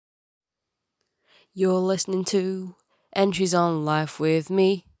You're listening to Entries on Life with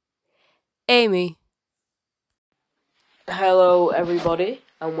me, Amy. Hello everybody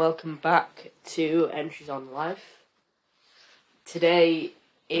and welcome back to Entries on Life. Today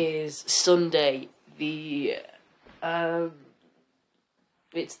is Sunday, it's the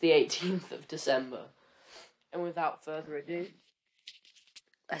 18th of December, and without further ado,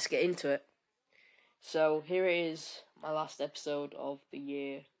 let's get into it. So here it is, my last episode of the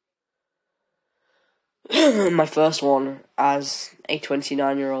year. My first one as a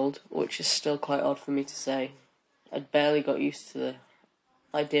 29-year-old, which is still quite odd for me to say. I'd barely got used to the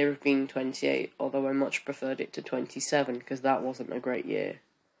idea of being 28, although I much preferred it to 27 because that wasn't a great year.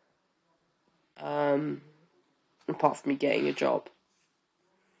 Apart from me getting a job,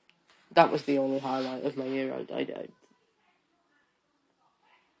 that was the only highlight of my year.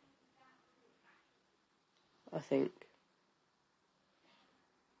 I think.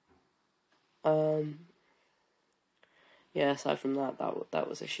 Yeah. Aside from that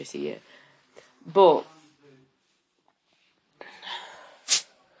was a shitty year. But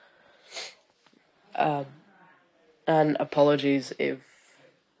and apologies if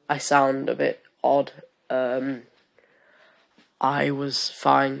I sound a bit odd. I was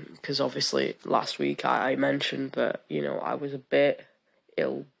fine, because obviously last week I mentioned that, I was a bit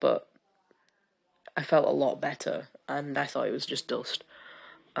ill, but I felt a lot better, and I thought it was just dust.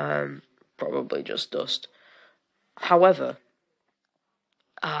 Probably just dust. However,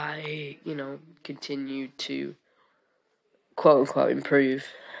 I, continued to quote-unquote improve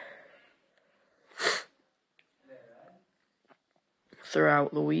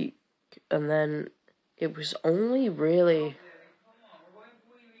throughout the week, and then it was only really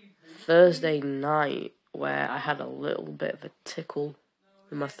Thursday night where I had a little bit of a tickle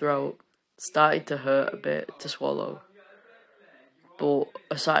in my throat. Started to hurt a bit to swallow. But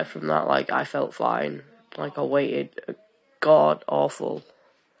aside from that, I felt fine. I waited god-awful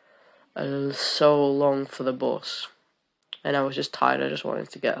so long for the bus. And I was just tired, I just wanted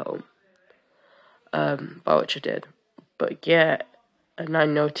to get home. By which I did. But yeah, and I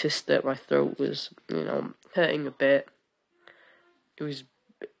noticed that my throat was, hurting a bit. It was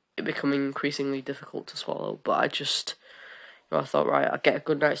becoming increasingly difficult to swallow, but I thought, right, I'll get a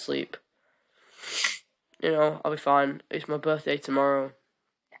good night's sleep. I'll be fine. It's my birthday tomorrow.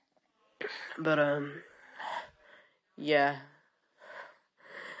 But, yeah,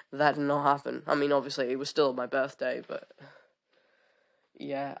 that did not happen. I mean, obviously, it was still my birthday, but,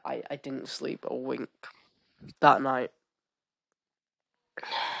 yeah, I didn't sleep a wink that night.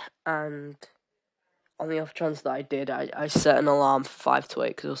 And on the off chance that I did, I set an alarm for 5 to 8,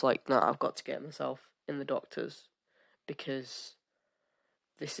 because I was like, no, I've got to get myself in the doctor's, because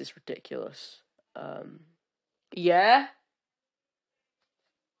this is ridiculous. Yeah,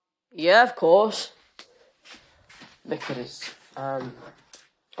 of course. Because, I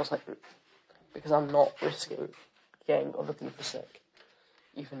was like, because I'm not risking getting other people sick,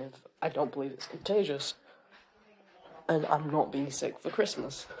 even if I don't believe it's contagious. And I'm not being sick for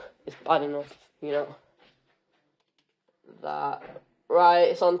Christmas. It's bad enough, that... Right,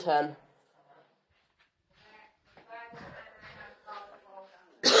 it's on 10.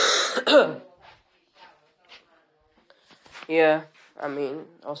 Yeah, I mean,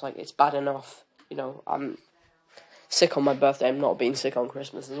 I was like, it's bad enough. I'm sick on my birthday, I'm not being sick on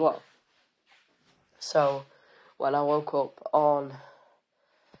Christmas as well. So, when I woke up on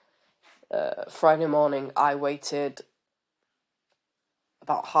Friday morning, I waited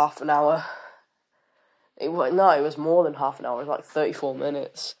about half an hour. It was more than half an hour. It was 34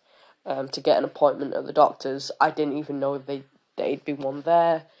 minutes to get an appointment at the doctor's. I didn't even know if they'd be one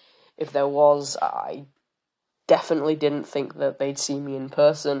there. If there was, I definitely didn't think that they'd see me in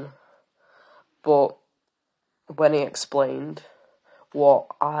person. But when he explained what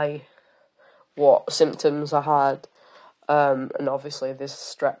symptoms I had, and obviously this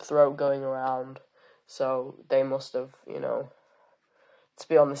strep throat going around, so they must have, to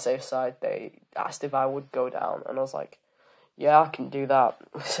be on the safe side, they asked if I would go down, and I was like, yeah, I can do that.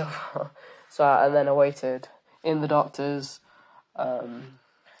 So and then I waited in the doctor's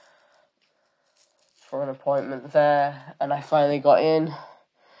for an appointment there, and I finally got in,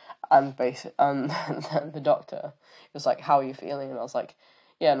 and the doctor was like, how are you feeling? And I was like,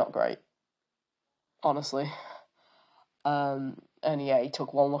 yeah, not great, honestly. And yeah, he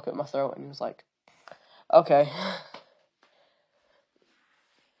took one look at my throat and he was like, okay,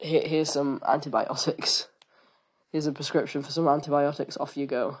 here's some antibiotics. Here's a prescription for some antibiotics, off you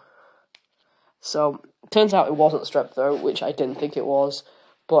go. So, turns out it wasn't strep throat, which I didn't think it was,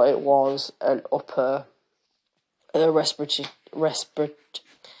 but it was an upper respiratory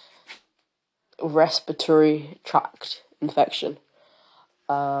respiratory tract infection.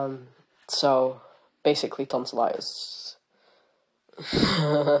 So basically tonsillitis.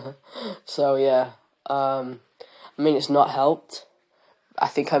 So yeah, I mean, it's not helped. I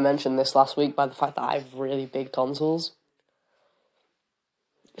think I mentioned this last week by the fact that I have really big tonsils.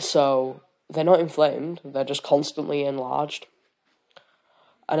 So they're not inflamed, they're just constantly enlarged.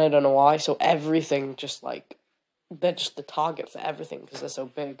 And I don't know why, so everything just like, they're just the target for everything because they're so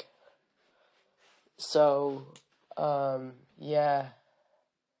big. So, yeah.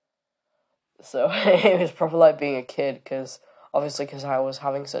 So it was probably like being a kid because I was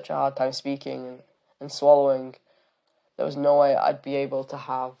having such a hard time speaking and swallowing, there was no way I'd be able to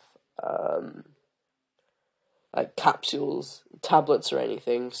have like capsules, tablets, or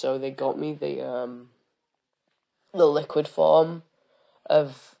anything. So they got me the liquid form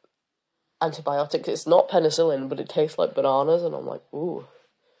of antibiotics. It's not penicillin, but it tastes like bananas, and I'm like, ooh,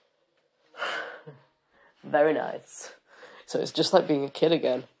 very nice. So it's just like being a kid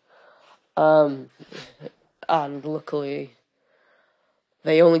again. And luckily,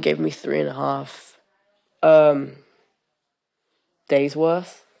 they only gave me 3.5 days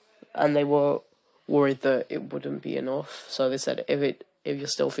worth, and they were worried that it wouldn't be enough. So they said, if you're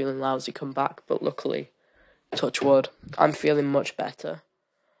still feeling lousy, come back. But luckily, touch wood, I'm feeling much better.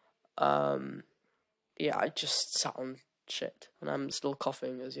 Yeah, I just sound shit, and I'm still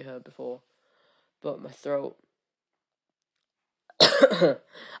coughing, as you heard before. But my throat,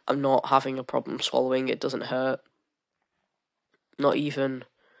 I'm not having a problem swallowing. It doesn't hurt. Not even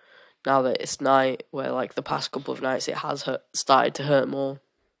now that it's night, where like the past couple of nights it has started to hurt more.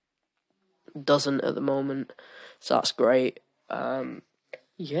 It doesn't at the moment, so that's great.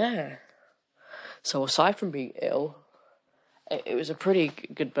 Yeah. So aside from being ill, it was a pretty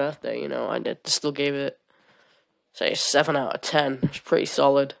good birthday. You know, I still gave it, say, 7 out of 10. It was pretty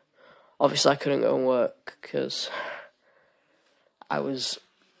solid. Obviously, I couldn't go and work because I was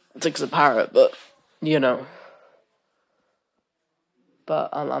sick as a parrot, but you know. But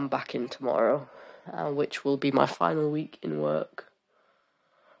I'm back in tomorrow, which will be my final week in work.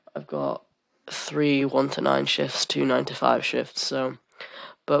 I've got 3 1 to 9 shifts, 2 9 to 5 shifts. So,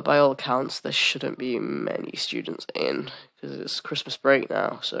 but by all accounts, there shouldn't be many students in because it's Christmas break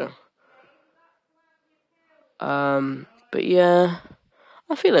now. So, but yeah,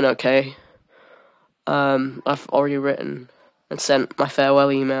 I'm feeling okay. I've already written and sent my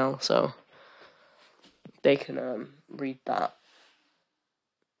farewell email, so they can read that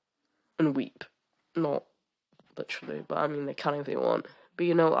and weep. Not literally, but I mean they can if they want. But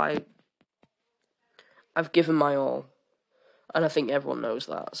you know, I've given my all, and I think everyone knows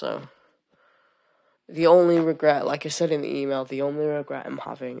that. So the only regret, like I said in the email, the only regret I'm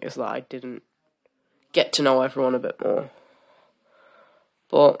having is that I didn't get to know everyone a bit more.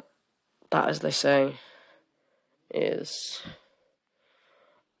 But that, as they say, is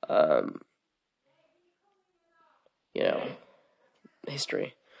you know,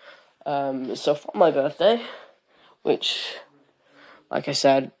 history. So for my birthday, which, like I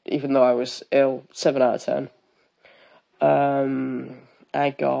said, even though I was ill, 7 out of 10, I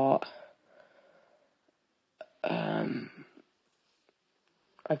got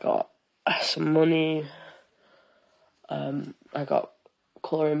some money. I got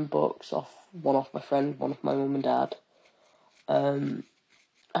colouring books one off my friend, one off my mum and dad.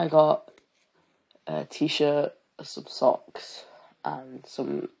 I got a t-shirt, some socks, and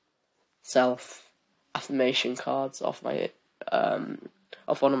some self-affirmation cards off one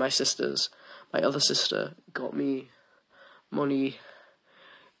of my sisters. My other sister got me money,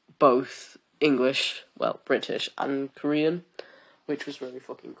 both English, British and Korean, which was really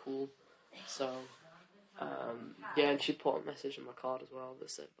fucking cool. So, yeah, and she put a message on my card as well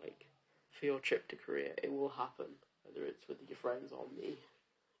that said, like, for your trip to Korea, it will happen, whether it's with your friends or me,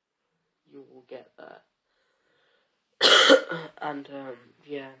 you will get there. And,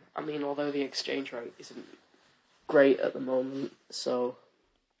 yeah, I mean, although the exchange rate isn't great at the moment, so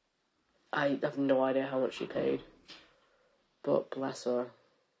I have no idea how much she paid, but bless her,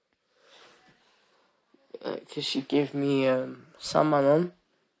 because she gave me some my mum,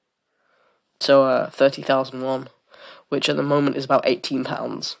 so 30,000 won, which at the moment is about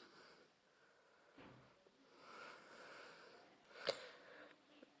 £18.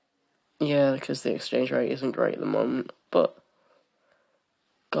 Yeah, because the exchange rate isn't great at the moment, but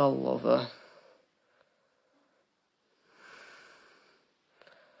God love her.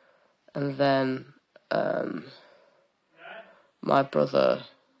 And then my brother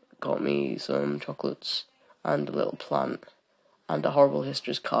got me some chocolates and a little plant and a Horrible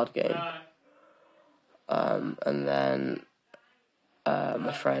Histories card game. And then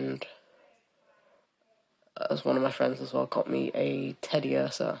my friend as one of my friends as well, got me a Teddy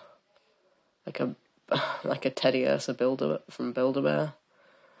Ursa, like a like a Teddy Ursa Builder from Build-A-Bear,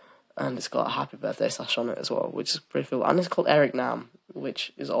 and it's got a happy birthday sash on it as well, which is pretty cool. And it's called Eric Nam,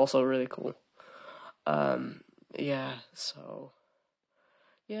 which is also really cool. Yeah, so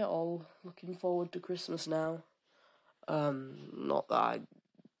yeah, all looking forward to Christmas now. Not that I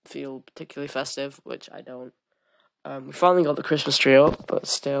feel particularly festive, which I don't. We finally got the Christmas tree up, but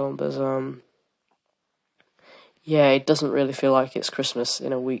still, there's yeah, it doesn't really feel like it's Christmas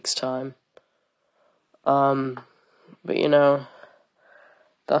in a week's time. But you know,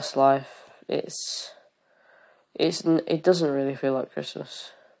 that's life. It doesn't really feel like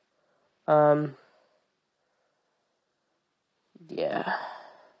Christmas. Yeah.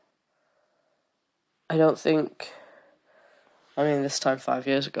 I don't think. I mean, this time 5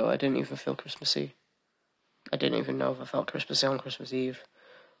 years ago, I didn't even feel Christmassy. I didn't even know if I felt Christmassy on Christmas Eve.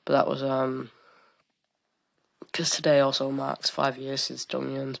 But that was, because today also marks 5 years since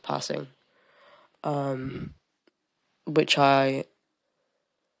Jong Yun's passing. Which I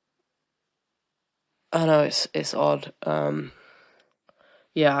know it's odd.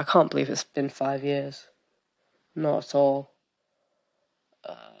 Yeah, I can't believe it's been 5 years. Not at all.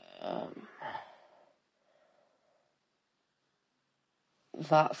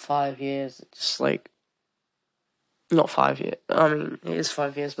 That 5 years, just like, not 5 years. I mean, it is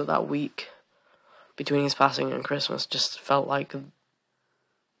 5 years, but that week between his passing and Christmas just felt like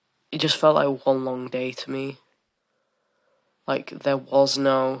one long day to me. Like there was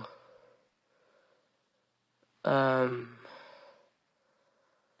no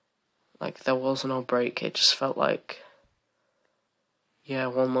break. It just felt like, yeah,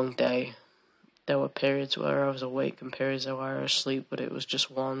 one long day. There were periods where I was awake and periods where I was asleep, but it was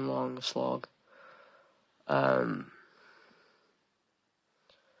just one long slog. And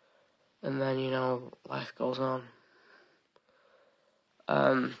then, you know, life goes on.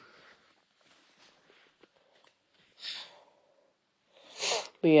 But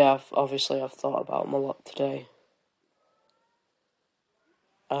yeah, I've thought about him a lot today.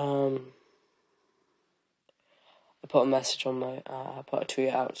 I put a message on I put a tweet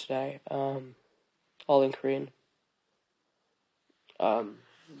out today, all in Korean.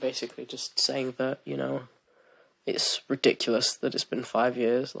 Basically just saying that, you know, it's ridiculous that it's been 5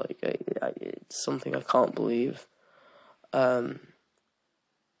 years. Like, it's something I can't believe. You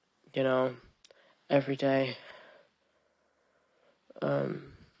know, every day.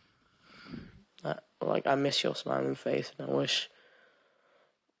 I miss your smiling face, and I wish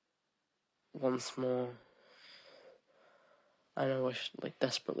once more. And I wish, like,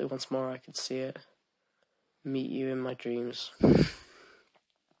 desperately once more I could see it. Meet you in my dreams.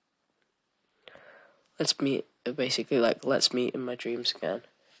 Let's meet in my dreams again.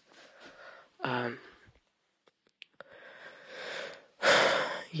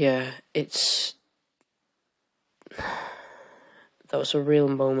 Yeah, that was a real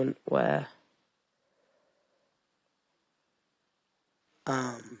moment where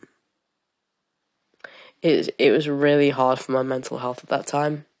it was really hard for my mental health at that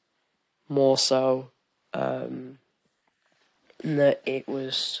time. More so, that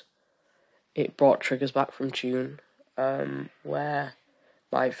it brought triggers back from June, where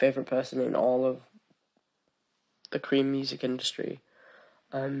my favourite person in all of the Korean music industry,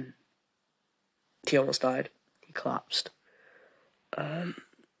 he almost died. He collapsed.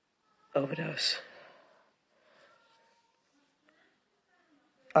 Overdose.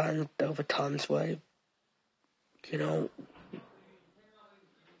 And there were times where, you know,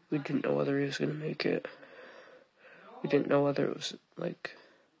 we didn't know whether he was going to make it. We didn't know whether it was, like,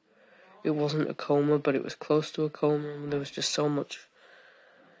 it wasn't a coma, but it was close to a coma, and there was just so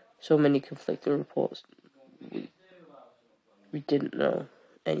many conflicting reports. We didn't know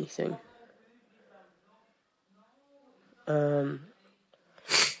anything. And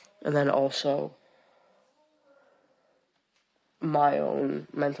then also, my own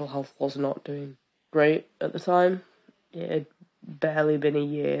mental health was not doing great at the time. It had barely been a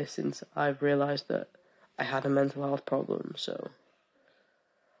year since I've realised that I had a mental health problem, so.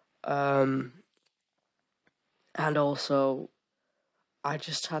 And also, I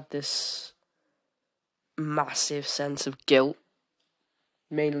just had this massive sense of guilt,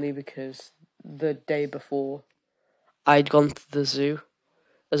 mainly because the day before, I'd gone to the zoo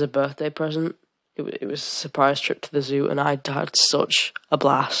as a birthday present. It was a surprise trip to the zoo, and I'd had such a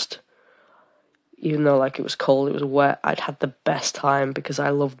blast. Even though, like, it was cold, it was wet, I'd had the best time because I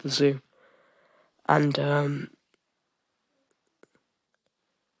loved the zoo. And,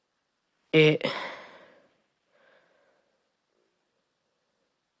 it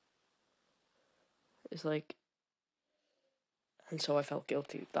It's like, and so I felt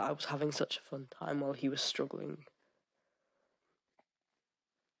guilty that I was having such a fun time while he was struggling.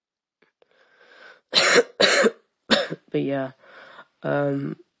 But yeah,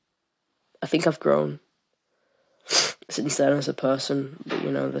 I think I've grown since then as a person, but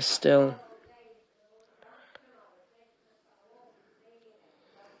you know, there's still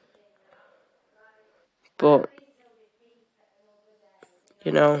but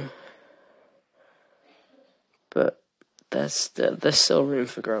you know, but there's still room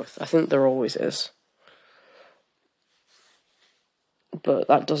for growth. I think there always is, but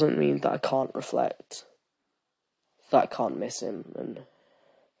that doesn't mean that I can't reflect, that I can't miss him. And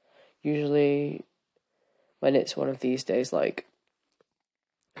usually, when it's one of these days, like,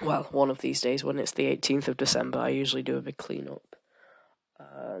 well, one of these days when it's the 18th of December, I usually do a big cleanup.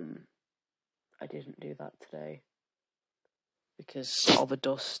 I didn't do that today because all the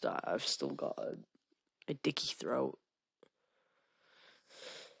dust. I've still got a dicky throat.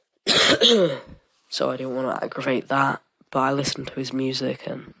 So I didn't want to aggravate that, but I listened to his music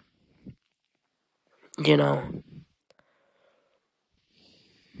and, you know,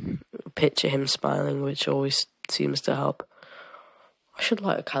 picture him smiling, which always seems to help. I should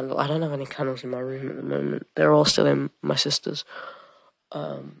light a candle. I don't have any candles in my room at the moment. They're all still in my sister's.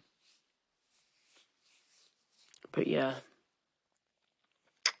 But yeah.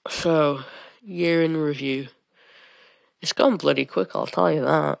 So, year in review. It's gone bloody quick, I'll tell you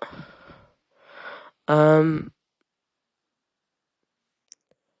that.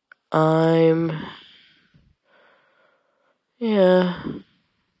 Yeah.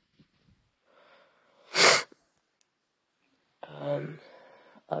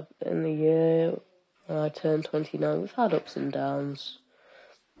 In the year when I turned 29, we've had ups and downs,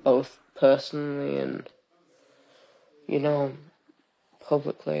 both personally and, you know,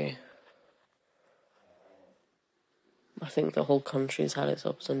 publicly. I think the whole country's had its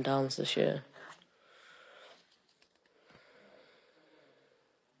ups and downs this year.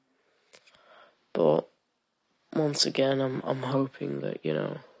 But once again, I'm hoping that, you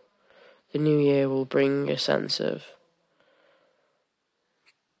know, the new year will bring a sense of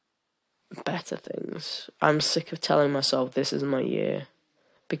better things. I'm sick of telling myself this is my year,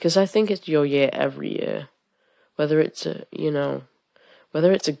 because I think it's your year every year. Whether it's a, you know,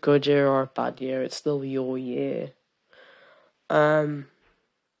 whether it's a good year or a bad year, it's still your year.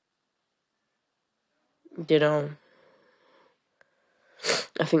 You know,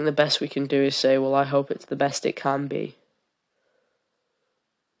 I think the best we can do is say, well, I hope it's the best it can be.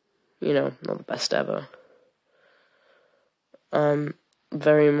 You know, not the best ever.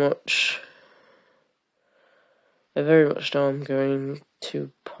 Very much know I'm going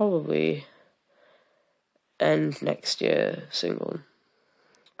to probably end next year single,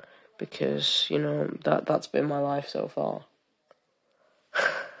 because, you know, that's been my life so far.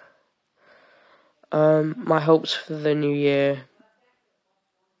 My hopes for the new year,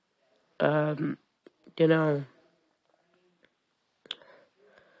 you know,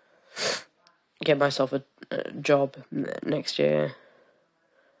 get myself a job next year,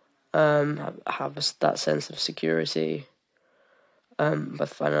 have that sense of security, but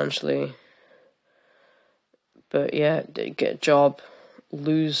financially, but yeah, get a job,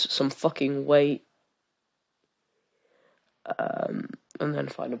 lose some fucking weight, and then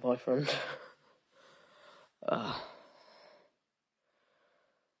find a boyfriend.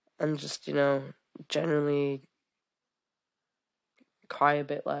 And just, you know, generally cry a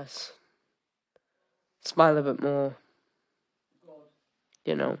bit less, smile a bit more,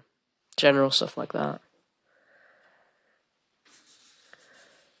 you know, general stuff like that.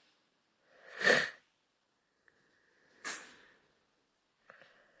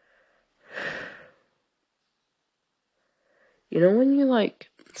 You know when you, like,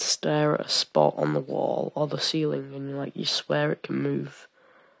 stare at a spot on the wall or the ceiling and you swear it can move?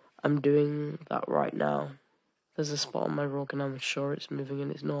 I'm doing that right now. There's a spot on my rug and I'm sure it's moving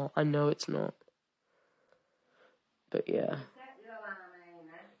and it's not. I know it's not. But yeah.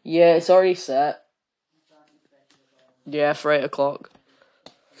 Yeah, it's already set. Yeah, for 8 o'clock.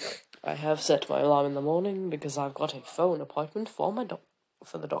 I have set my alarm in the morning because I've got a phone appointment for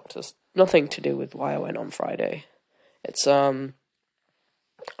for the doctors. Nothing to do with why I went on Friday. It's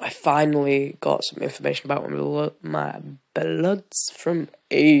I finally got some information about my bloods from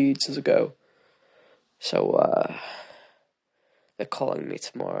ages ago. So they're calling me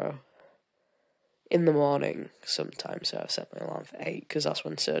tomorrow in the morning sometime. So I've set my alarm for 8 because that's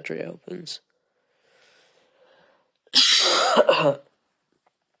when surgery opens.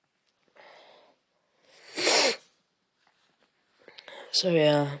 So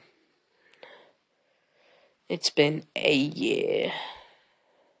yeah, It's been a year.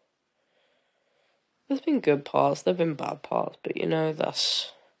 There's been good parts, there've been bad parts, but you know,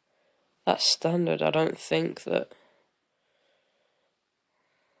 that's standard. I don't think that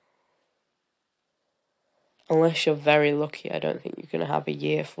unless you're very lucky, I don't think you're going to have a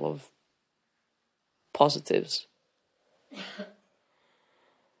year full of positives.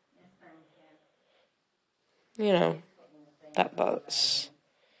 You know, that's...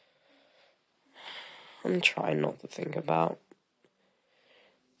 I'm trying not to think about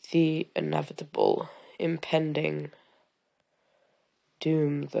the inevitable, impending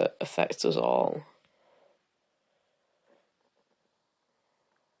doom that affects us all.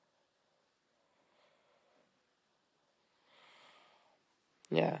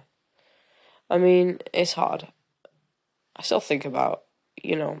 Yeah. I mean, it's hard. I still think about,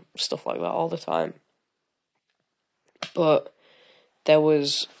 you know, stuff like that all the time. But there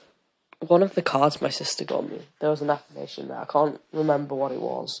was one of the cards my sister got me. There was an affirmation there. I can't remember what it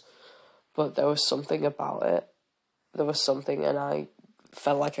was, but there was something about it. There was something, and I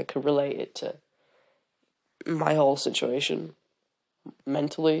felt like I could relate it to my whole situation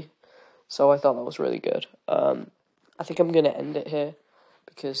mentally. So I thought that was really good. I think I'm going to end it here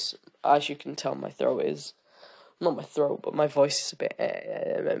because, as you can tell, my throat is... Not my throat, but my voice is a bit...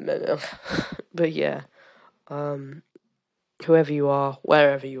 But yeah, whoever you are,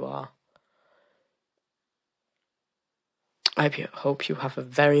 wherever you are, I hope you have a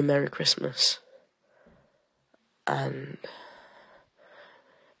very Merry Christmas. And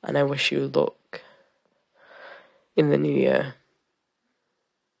I wish you luck in the new year.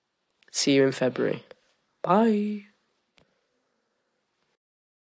 See you in February. Bye.